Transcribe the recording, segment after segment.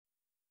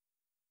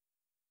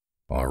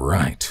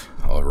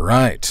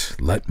Alright,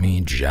 let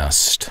me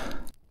just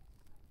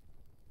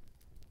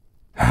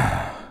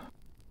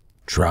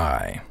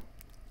try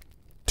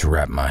to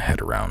wrap my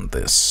head around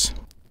this.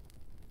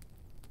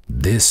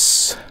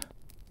 This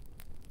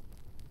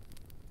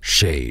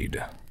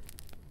shade.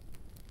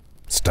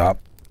 Stop.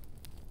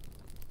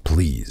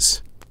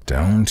 Please,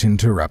 don't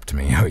interrupt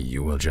me or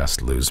you will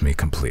just lose me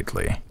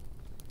completely.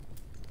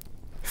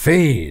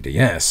 Fade,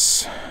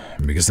 yes,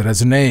 because it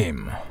has a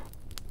name.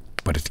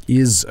 But it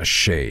is a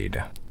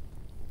shade.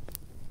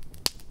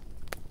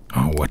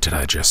 Oh, what did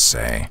I just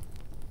say?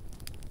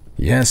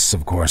 Yes,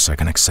 of course, I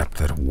can accept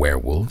that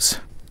werewolves,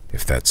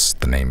 if that's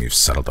the name you've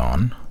settled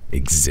on,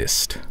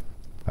 exist.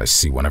 I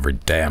see one every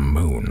damn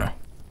moon.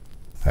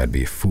 I'd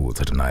be a fool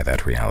to deny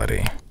that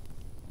reality.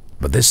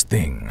 But this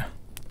thing,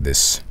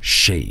 this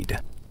shade,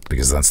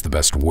 because that's the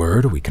best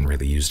word we can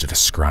really use to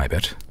describe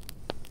it,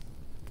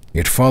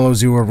 it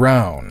follows you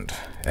around,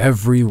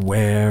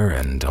 everywhere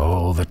and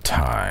all the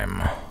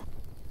time.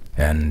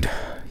 And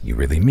you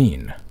really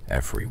mean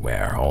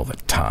everywhere all the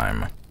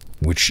time,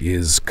 which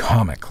is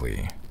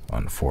comically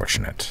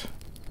unfortunate.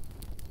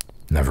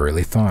 Never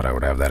really thought I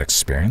would have that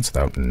experience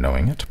without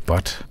knowing it,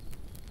 but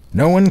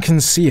no one can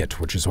see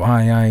it, which is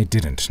why I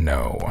didn't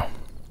know.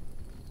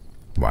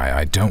 Why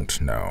I don't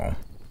know.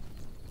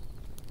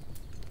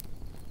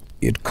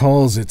 It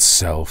calls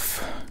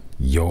itself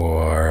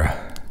your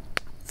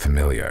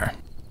familiar.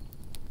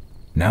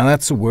 Now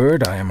that's a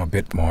word I am a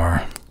bit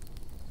more...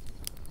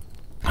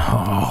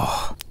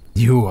 Oh,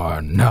 you are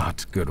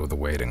not good with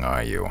waiting,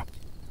 are you?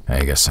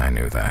 I guess I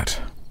knew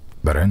that.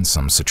 Better in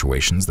some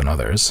situations than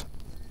others.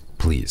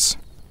 Please,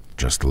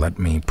 just let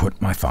me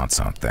put my thoughts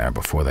out there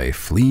before they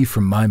flee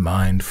from my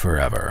mind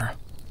forever.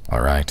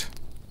 Alright?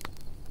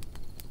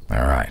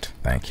 Alright,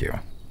 thank you.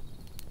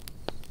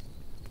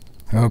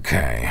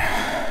 Okay.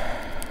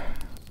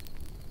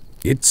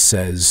 It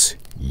says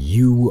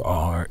you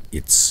are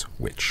its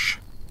witch.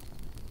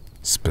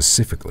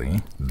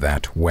 Specifically,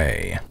 that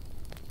way.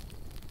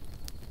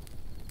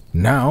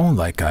 Now,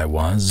 like I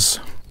was,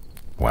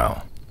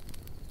 well,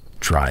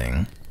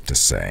 trying to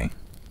say.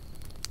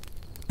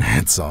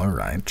 It's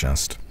alright,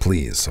 just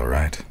please,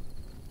 alright?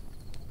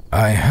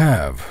 I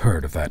have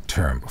heard of that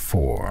term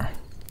before.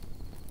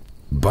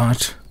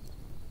 But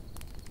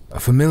a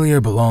familiar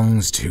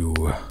belongs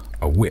to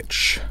a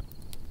witch,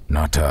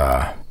 not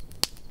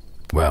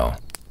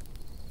well,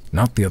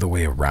 not the other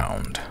way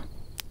around.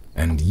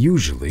 And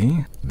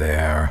usually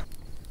they're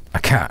a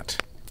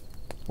cat,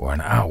 or an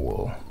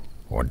owl,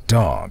 or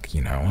dog,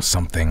 you know,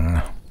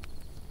 something,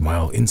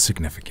 well,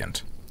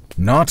 insignificant.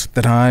 Not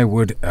that I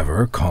would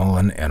ever call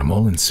an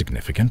animal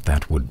insignificant,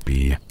 that would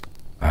be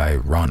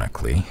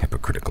ironically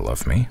hypocritical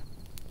of me.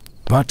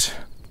 But,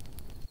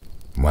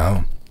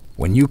 well,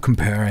 when you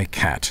compare a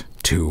cat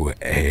to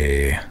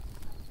a,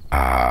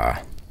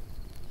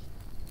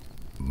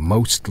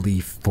 mostly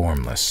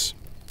formless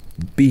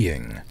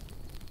being,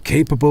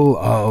 capable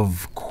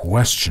of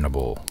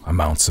questionable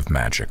amounts of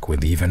magic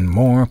with even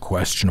more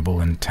questionable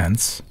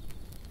intents,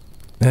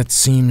 that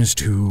seems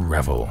to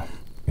revel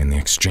in the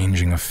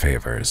exchanging of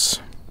favors.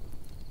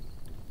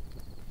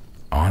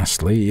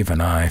 Honestly,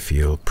 even I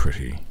feel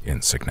pretty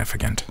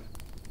insignificant.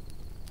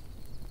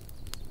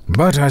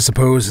 But I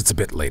suppose it's a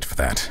bit late for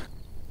that,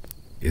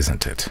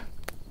 isn't it?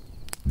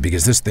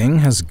 Because this thing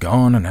has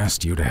gone and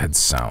asked you to head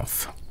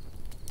south.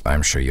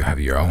 I'm sure you have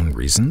your own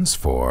reasons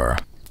for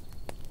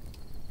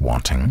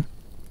wanting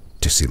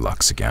to see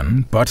Lux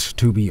again, but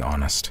to be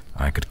honest,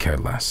 I could care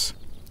less.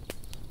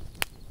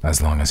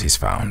 As long as he's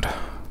found.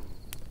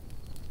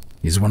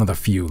 He's one of the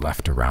few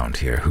left around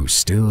here who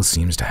still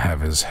seems to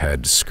have his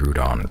head screwed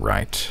on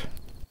right.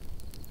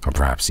 Or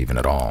perhaps even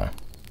at all.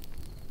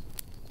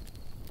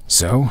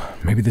 So,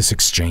 maybe this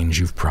exchange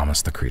you've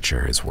promised the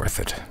creature is worth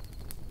it.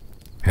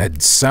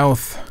 Head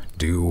south,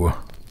 do,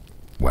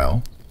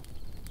 well,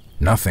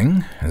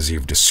 nothing, as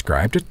you've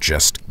described it.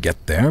 Just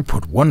get there,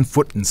 put one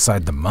foot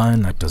inside the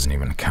mine, that doesn't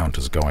even count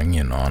as going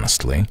in,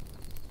 honestly,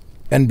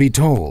 and be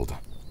told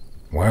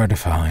where to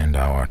find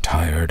our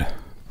tired,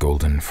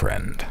 golden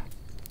friend.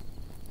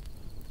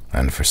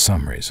 And for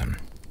some reason,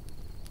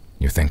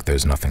 you think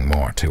there's nothing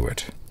more to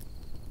it.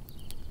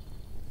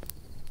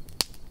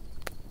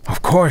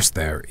 Of course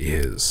there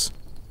is.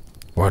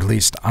 Or at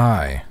least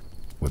I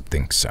would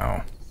think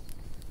so.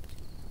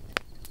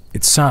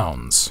 It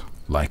sounds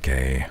like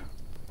a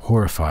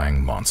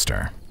horrifying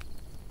monster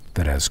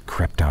that has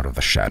crept out of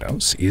the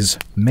shadows, is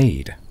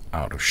made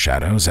out of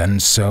shadows,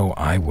 and so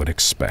I would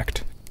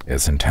expect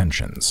its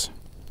intentions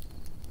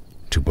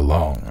to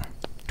belong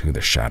to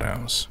the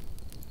shadows.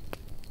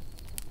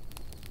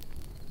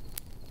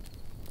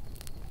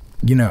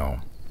 You know,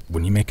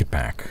 when you make it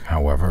back,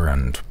 however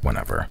and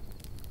whenever,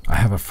 I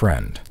have a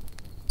friend,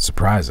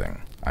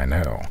 surprising, I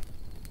know,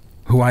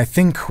 who I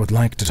think would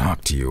like to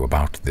talk to you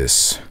about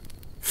this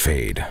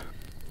fade.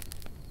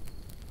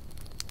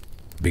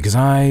 Because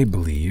I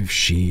believe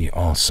she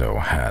also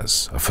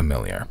has a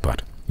familiar,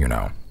 but, you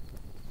know,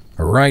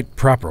 a right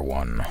proper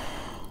one.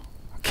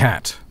 A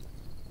cat.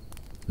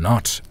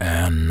 Not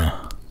an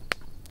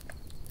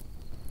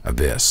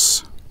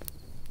abyss.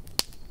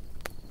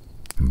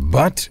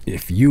 But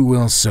if you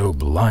will so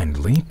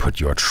blindly put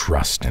your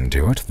trust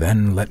into it,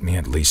 then let me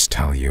at least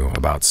tell you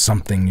about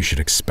something you should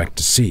expect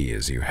to see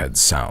as you head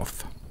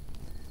south.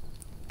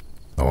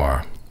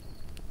 Or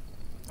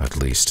at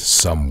least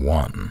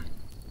someone.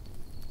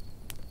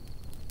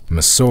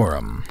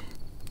 Masorum,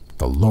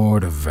 the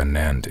Lord of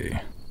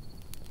Venandi,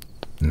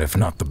 and if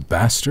not the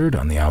bastard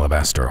on the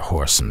alabaster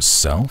horse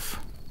himself,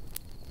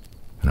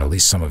 then at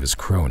least some of his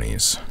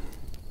cronies,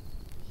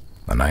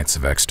 the Knights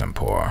of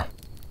Extempore.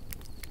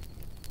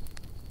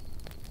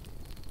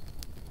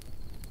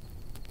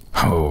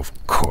 Oh,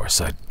 of course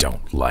I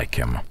don't like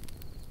him.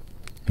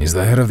 He's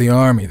the head of the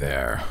army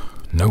there.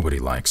 Nobody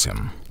likes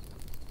him.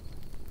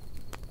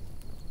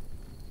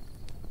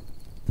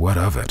 What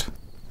of it?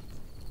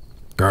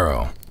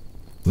 Girl,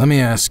 let me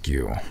ask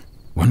you,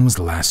 when was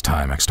the last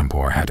time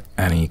Extempore had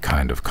any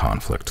kind of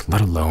conflict,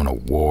 let alone a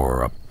war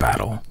or a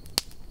battle?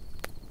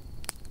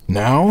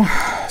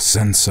 Now,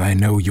 since I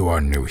know you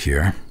are new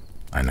here,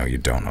 I know you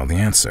don't know the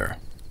answer.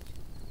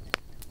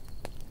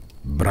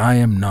 But I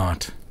am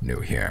not new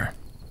here.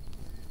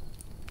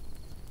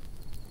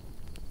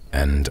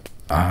 And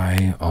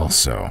I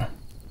also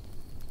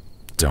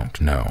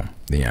don't know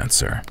the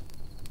answer.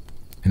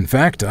 In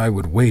fact, I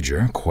would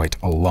wager quite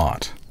a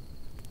lot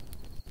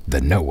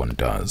that no one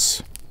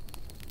does.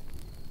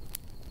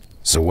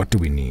 So what do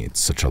we need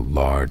such a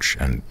large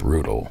and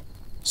brutal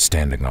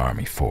standing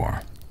army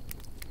for?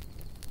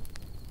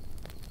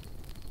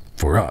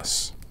 For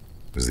us,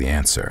 was the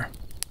answer.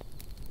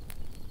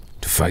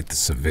 To fight the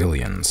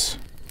civilians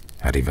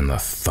at even the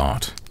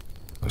thought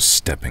of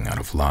stepping out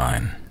of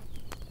line.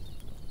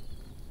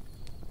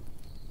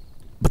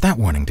 But that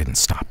warning didn't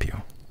stop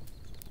you,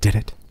 did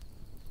it?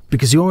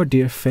 Because your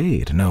dear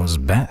Fade knows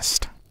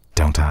best,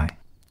 don't I?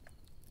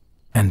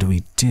 And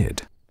we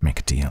did make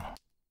a deal.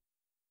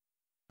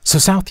 So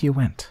south you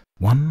went,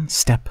 one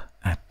step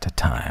at a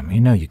time. You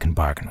know you can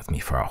bargain with me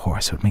for a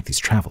horse. It would make these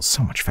travels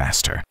so much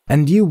faster.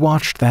 And you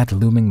watched that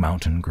looming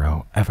mountain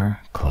grow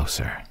ever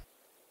closer.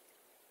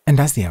 And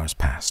as the hours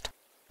passed,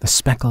 the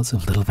speckles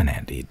of little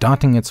Venandi,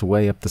 dotting its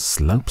way up the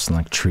slopes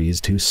like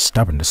trees too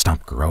stubborn to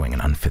stop growing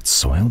in unfit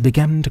soil,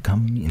 began to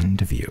come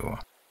into view.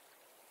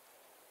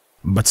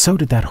 But so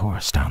did that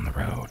horse down the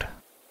road.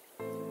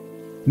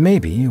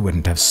 Maybe you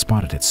wouldn't have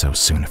spotted it so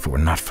soon if it were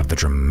not for the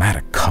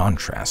dramatic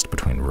contrast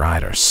between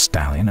rider,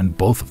 stallion, and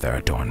both of their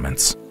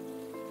adornments.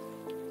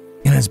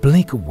 In as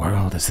bleak a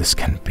world as this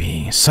can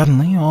be,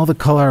 suddenly all the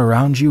color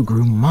around you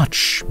grew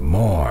much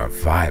more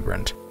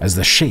vibrant, as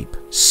the shape,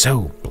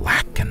 so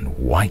black and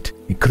white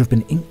it could have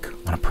been ink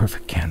on a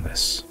perfect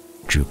canvas,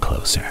 drew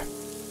closer.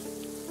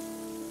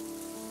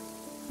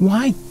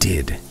 Why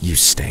did you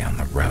stay on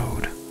the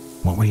road?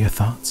 What were your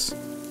thoughts?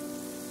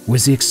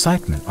 Was the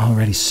excitement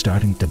already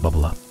starting to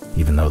bubble up,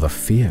 even though the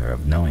fear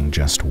of knowing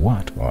just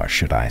what, or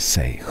should I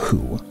say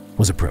who,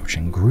 was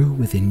approaching grew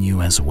within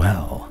you as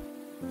well?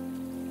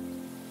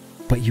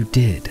 But you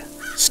did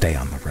stay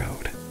on the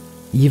road,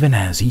 even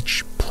as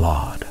each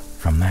plod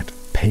from that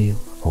pale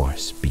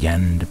horse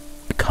began to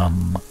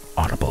become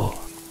audible.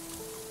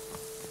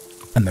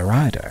 And the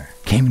rider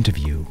came into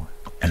view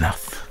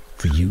enough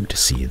for you to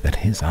see that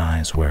his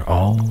eyes were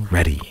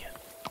already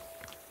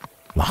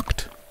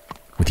locked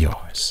with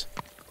yours.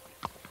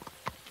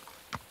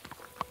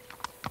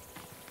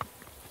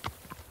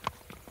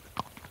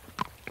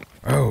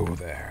 Oh,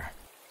 there.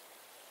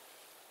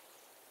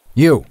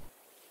 You!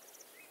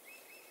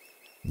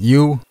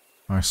 You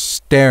are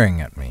staring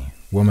at me,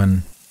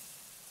 woman,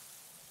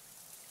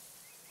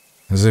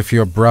 as if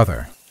your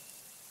brother,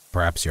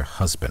 perhaps your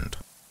husband,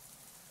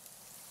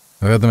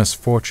 have had the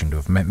misfortune to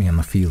have met me on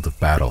the field of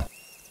battle.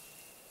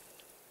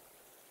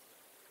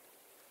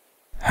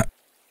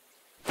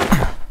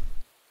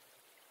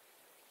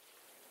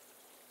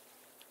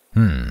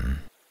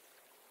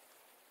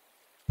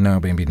 No,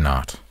 maybe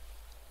not.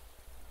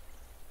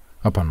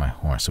 Up on my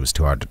horse it was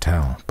too hard to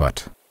tell,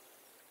 but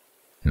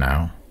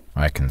now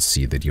I can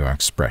see that your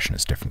expression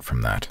is different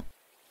from that.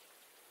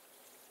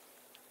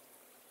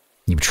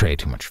 You betray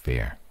too much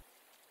fear,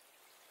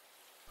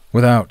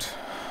 without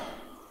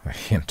a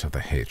hint of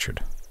the hatred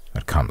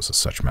that comes with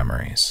such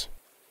memories.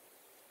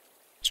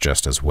 It's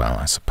just as well,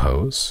 I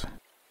suppose.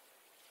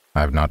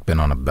 I've not been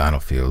on a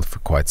battlefield for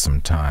quite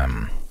some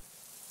time.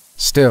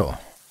 Still,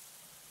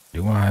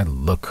 do I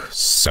look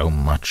so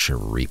much a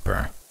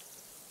reaper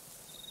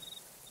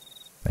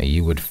that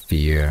you would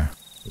fear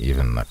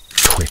even the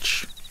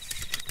twitch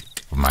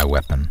of my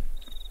weapon?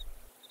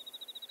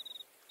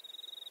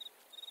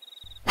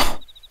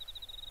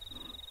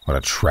 What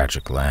a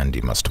tragic land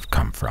you must have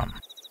come from,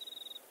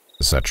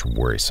 for such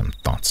worrisome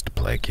thoughts to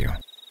plague you.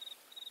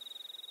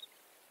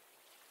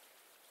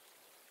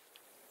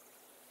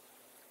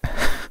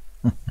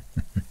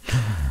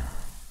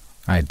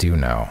 I do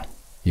know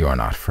you are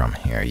not from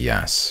here,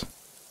 yes.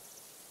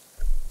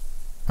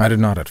 I did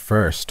not at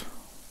first.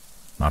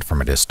 Not from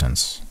a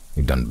distance.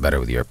 You've done better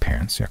with your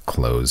appearance, your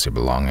clothes, your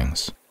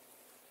belongings.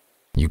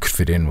 You could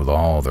fit in with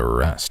all the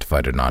rest if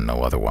I did not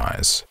know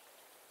otherwise.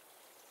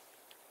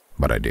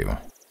 But I do.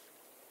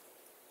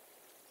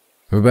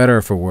 For better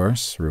or for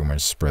worse,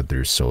 rumors spread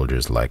through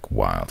soldiers like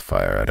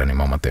wildfire at any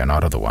moment they are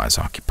not otherwise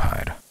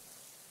occupied.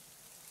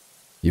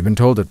 You've been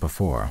told it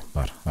before,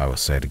 but I will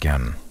say it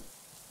again.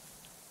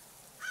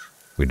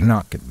 We do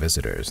not get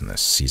visitors in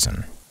this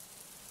season.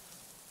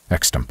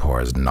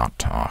 Extempore is not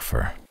to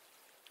offer,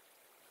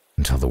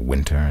 until the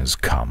winter has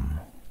come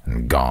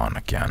and gone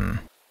again,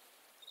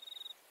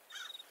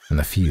 and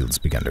the fields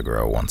begin to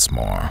grow once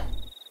more.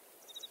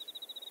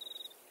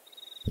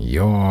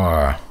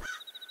 Your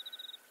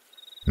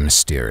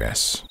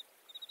mysterious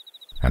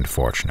and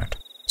fortunate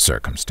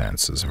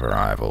circumstances of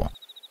arrival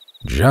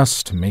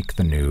just make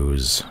the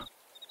news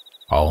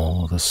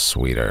all the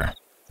sweeter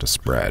to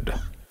spread.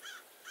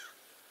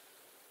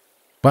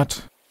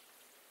 But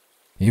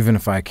even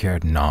if I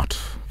cared not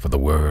for the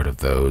word of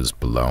those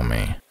below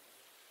me,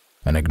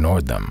 and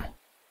ignored them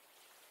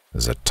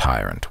as a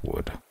tyrant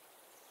would,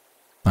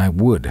 I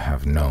would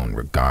have known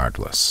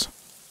regardless.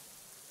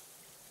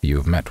 You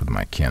have met with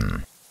my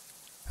kin,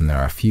 and there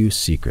are few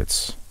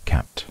secrets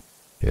kept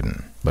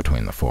hidden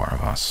between the four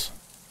of us.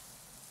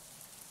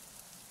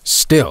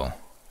 Still,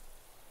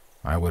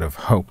 I would have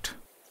hoped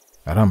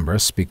that Umbra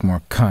speak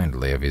more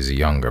kindly of his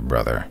younger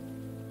brother,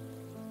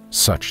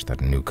 such that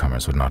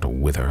newcomers would not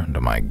wither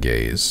under my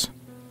gaze.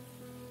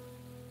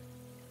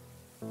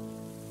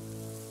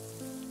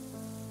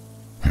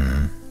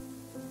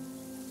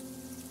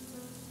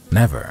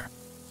 Never.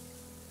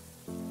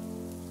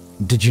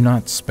 Did you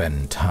not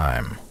spend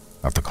time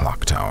at the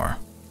clock tower?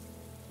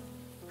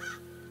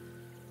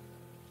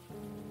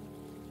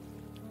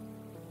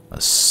 A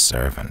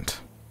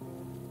servant.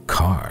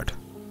 Card.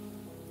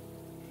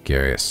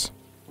 Curious.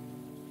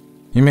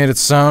 You made it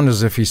sound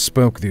as if he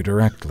spoke with you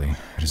directly.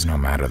 It is no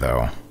matter,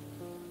 though.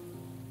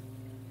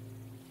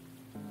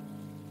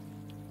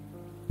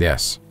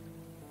 Yes.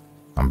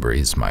 Umbra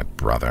is my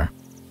brother.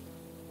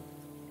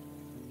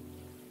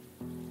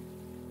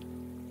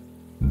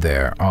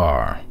 There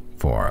are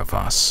four of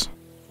us.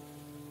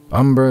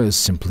 Umbra is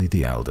simply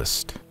the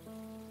eldest.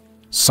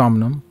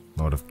 Somnum,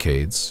 Lord of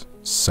Cades,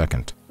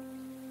 second.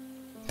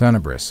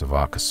 Tenebris of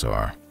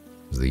Akasor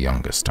is the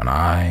youngest, and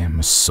I,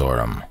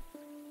 Masorum,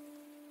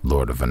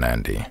 Lord of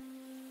Venandi,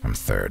 am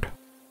third.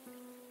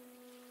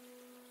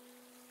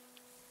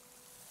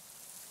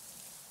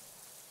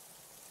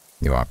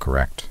 You are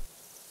correct.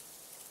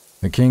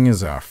 The king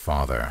is our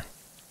father.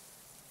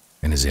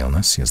 In his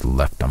illness, he has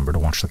left Umbra to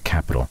watch the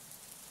capital,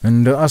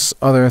 and us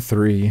other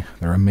three,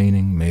 the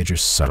remaining major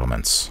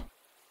settlements.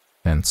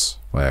 Hence,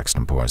 why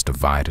Extempore is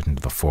divided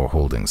into the four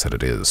holdings that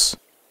it is.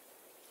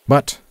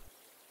 But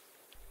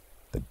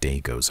the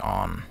day goes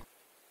on.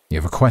 You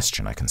have a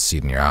question I can see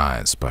it in your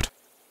eyes, but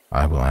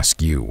I will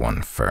ask you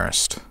one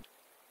first.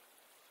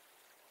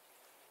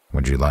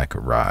 Would you like a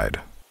ride?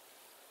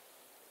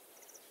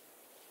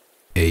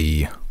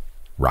 A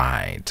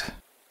ride.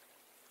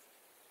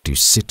 To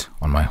sit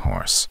on my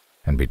horse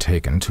and be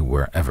taken to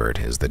wherever it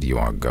is that you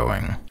are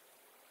going.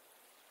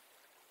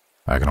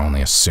 I can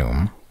only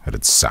assume that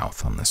it's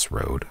south on this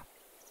road.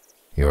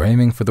 You're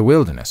aiming for the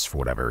wilderness for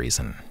whatever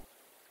reason.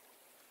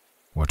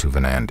 Or to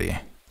Venandi,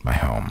 my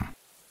home,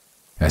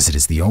 as it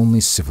is the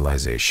only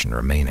civilization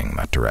remaining in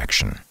that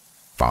direction,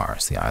 far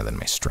as the island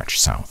may stretch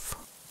south.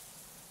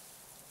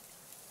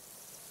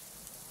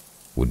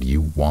 Would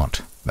you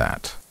want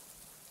that?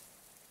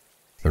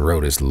 The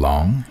road is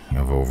long, you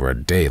have over a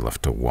day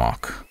left to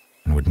walk,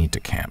 and would need to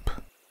camp.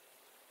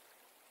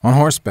 On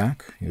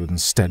horseback, you would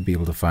instead be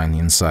able to find the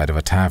inside of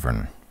a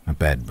tavern, a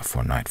bed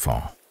before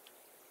nightfall.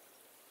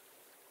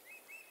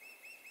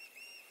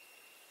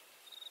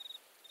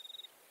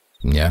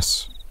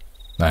 Yes,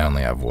 I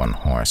only have one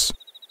horse,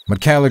 but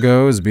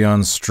Caligo is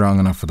beyond strong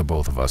enough for the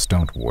both of us,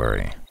 don't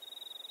worry.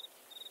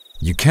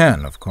 You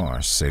can, of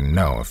course, say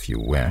no if you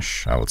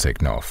wish. I will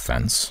take no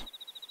offense.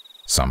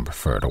 Some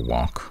prefer to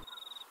walk.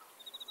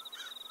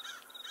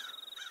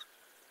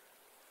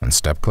 And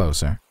step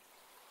closer,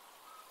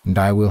 and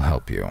I will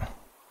help you.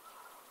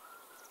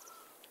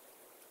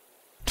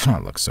 Do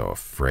not look so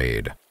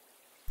afraid.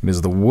 It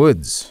is the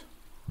woods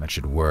that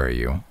should worry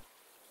you,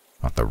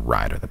 not the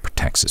rider that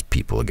protects his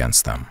people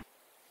against them.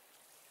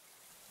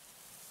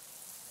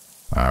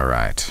 All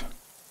right.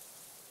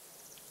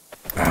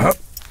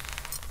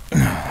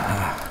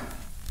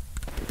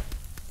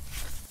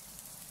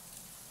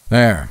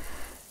 There.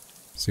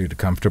 Seated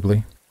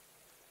comfortably.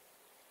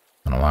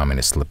 And allow me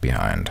to slip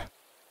behind.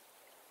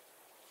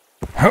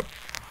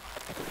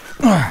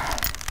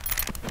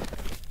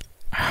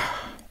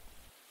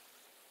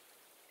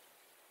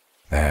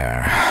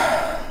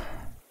 There.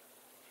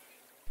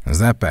 Is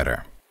that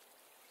better?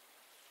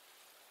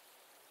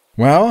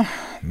 Well,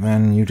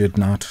 then you did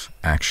not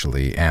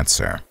actually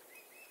answer.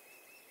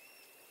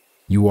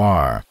 You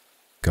are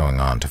going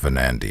on to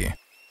Venandi,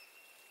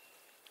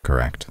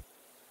 correct?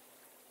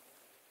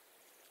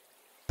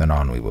 Then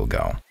on we will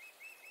go.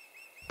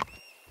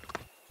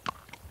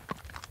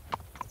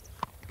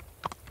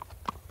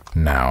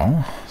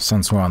 Now,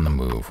 since we're on the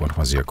move, what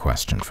was your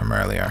question from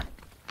earlier?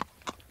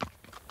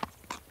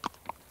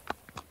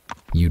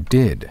 You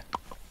did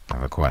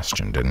have a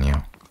question, didn't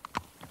you?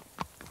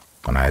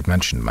 when I had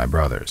mentioned my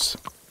brothers.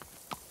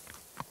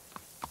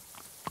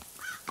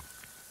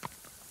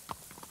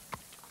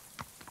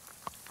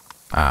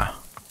 Ah,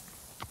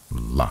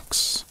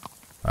 Lux,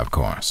 of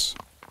course.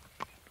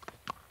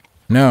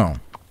 No,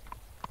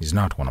 he's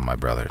not one of my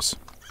brothers.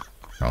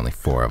 There are only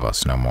 4 of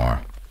us, no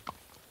more.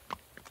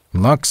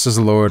 Lux is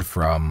a lord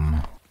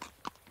from,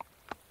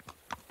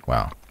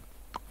 well,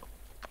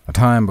 a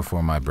time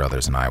before my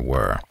brothers and I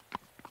were.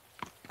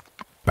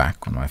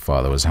 Back when my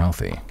father was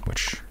healthy,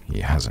 which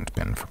he hasn't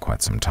been for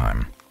quite some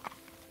time.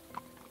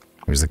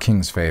 He was the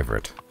king's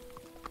favorite,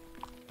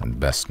 and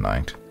best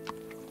knight.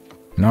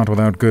 Not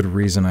without good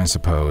reason, I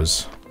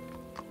suppose.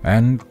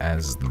 And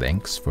as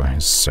thanks for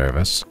his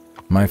service,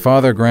 my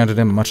father granted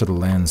him much of the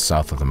land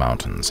south of the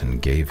mountains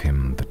and gave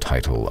him the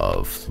title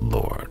of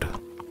Lord.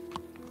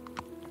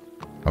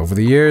 Over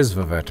the years,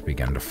 Vivette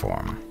began to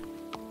form.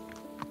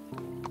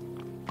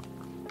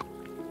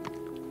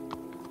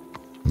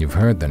 You've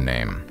heard the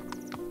name,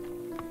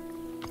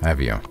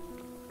 have you?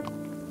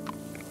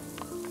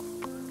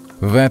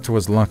 Vivette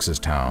was Lux's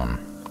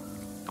town.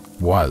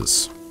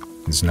 Was.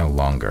 Is no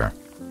longer.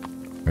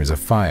 There was a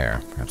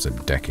fire, perhaps a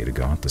decade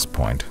ago at this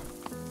point.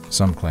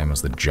 Some claim it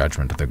was the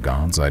judgment of the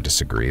gods. I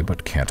disagree,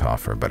 but can't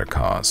offer a better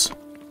cause.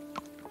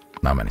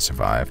 Not many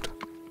survived.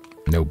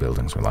 No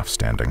buildings were left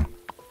standing.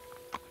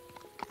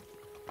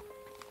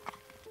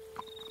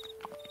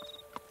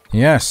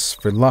 Yes,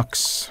 for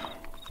Lux.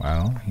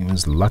 Well, he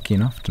was lucky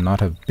enough to not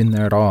have been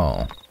there at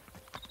all.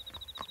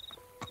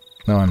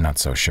 Though I'm not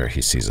so sure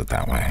he sees it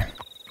that way.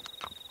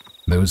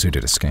 Those who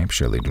did escape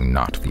surely do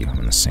not view him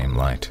in the same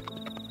light.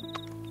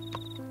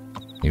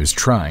 He was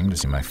trying to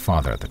see my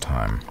father at the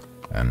time,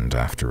 and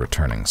after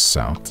returning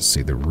south to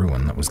see the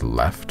ruin that was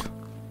left,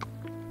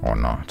 or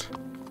not,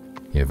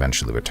 he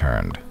eventually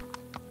returned.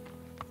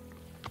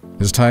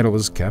 His title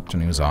was kept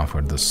and he was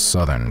offered the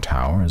southern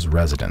tower as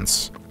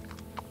residence,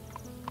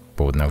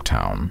 but with no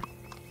town,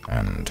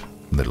 and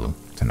little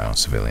to no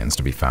civilians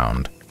to be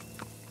found.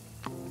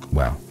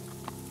 Well,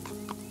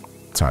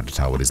 it's hard to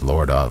tell what he's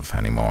lord of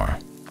anymore,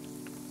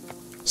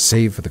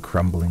 save for the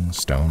crumbling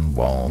stone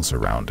walls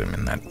around him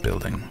in that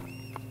building.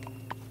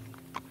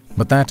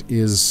 But that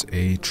is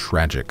a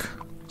tragic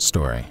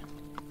story,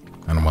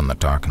 and one that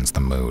darkens the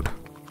mood.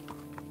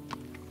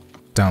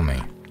 Tell me,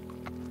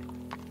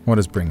 what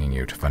is bringing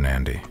you to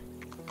Vanandi?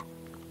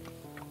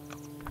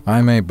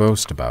 I may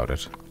boast about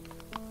it,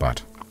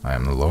 but I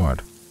am the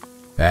Lord,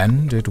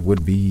 and it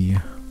would be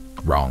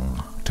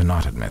wrong to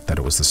not admit that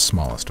it was the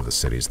smallest of the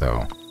cities,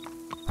 though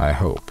I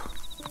hope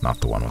not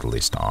the one with the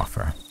least to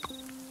offer.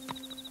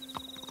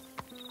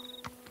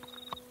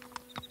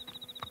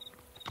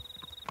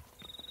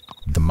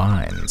 The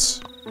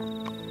mines.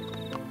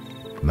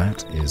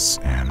 That is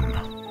an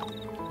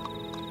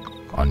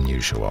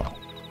unusual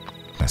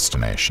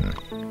destination.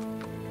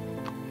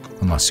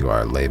 Unless you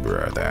are a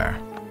laborer there,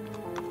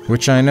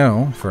 which I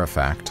know for a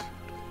fact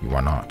you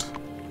are not.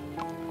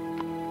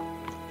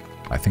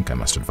 I think I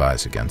must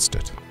advise against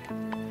it.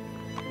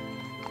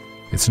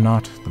 It's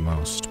not the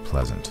most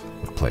pleasant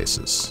of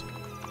places,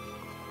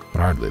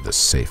 but hardly the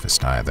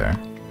safest either.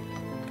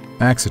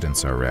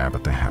 Accidents are rare,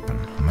 but they happen,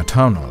 and the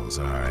tunnels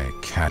are a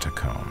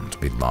catacomb to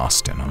be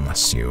lost in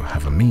unless you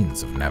have a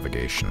means of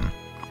navigation.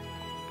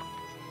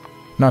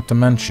 Not to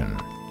mention,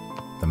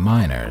 the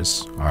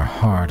miners are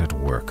hard at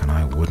work and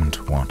I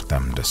wouldn't want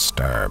them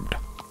disturbed.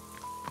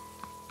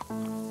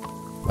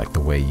 Like the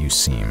way you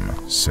seem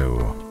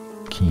so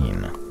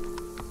keen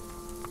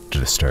to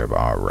disturb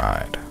our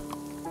ride.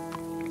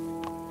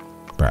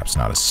 Perhaps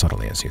not as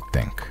subtly as you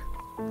think.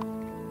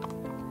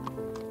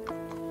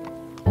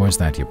 Or is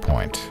that your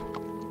point?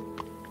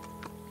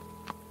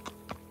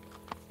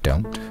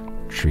 Don't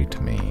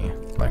treat me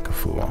like a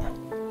fool.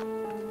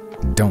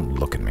 Don't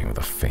look at me with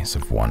the face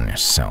of one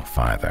yourself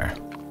either.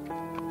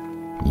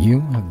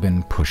 You have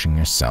been pushing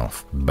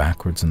yourself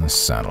backwards in the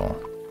saddle,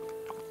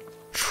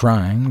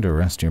 trying to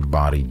rest your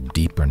body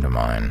deeper into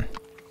mine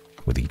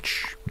with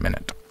each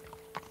minute.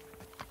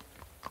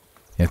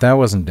 If that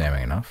wasn't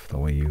damning enough, the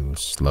way you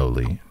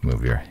slowly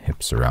move your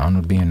hips around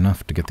would be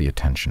enough to get the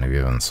attention of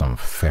even some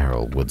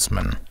feral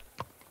woodsman.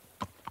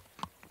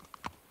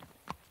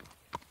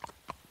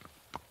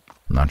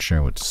 Not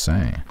sure what to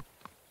say.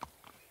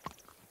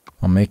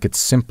 I'll make it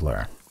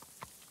simpler.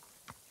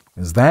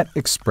 Is that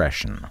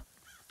expression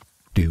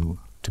due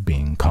to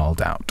being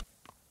called out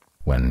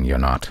when you're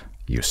not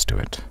used to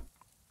it?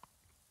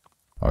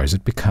 Or is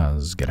it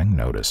because getting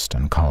noticed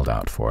and called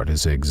out for it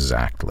is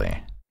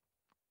exactly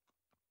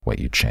what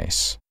you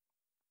chase?